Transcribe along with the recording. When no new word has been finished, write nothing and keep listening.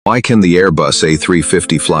Why can the Airbus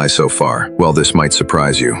A350 fly so far? Well, this might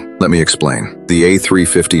surprise you. Let me explain. The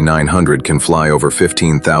A350-900 can fly over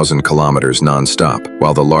 15,000 kilometers non-stop,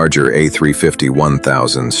 while the larger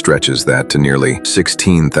A350-1000 stretches that to nearly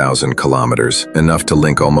 16,000 kilometers, enough to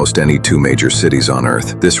link almost any two major cities on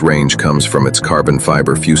Earth. This range comes from its carbon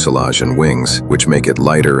fiber fuselage and wings, which make it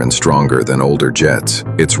lighter and stronger than older jets.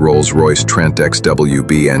 Its Rolls-Royce Trent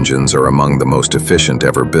XWB engines are among the most efficient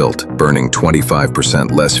ever built, burning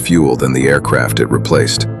 25% less fuel than the aircraft it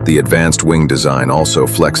replaced. The advanced wing design also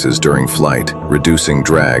flexes during flight, reducing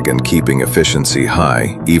drag and keeping efficiency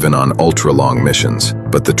high, even on ultra-long missions.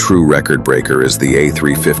 But the true record breaker is the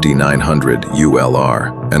A350-900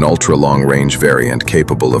 ULR, an ultra-long-range variant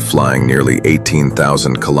capable of flying nearly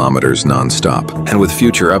 18,000 kilometers non-stop. And with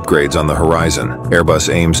future upgrades on the horizon,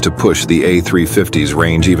 Airbus aims to push the A350's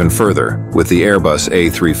range even further, with the Airbus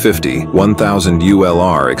A350-1000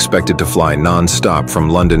 ULR expected to fly non-stop from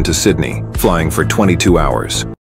London to Sydney, flying for 22 hours.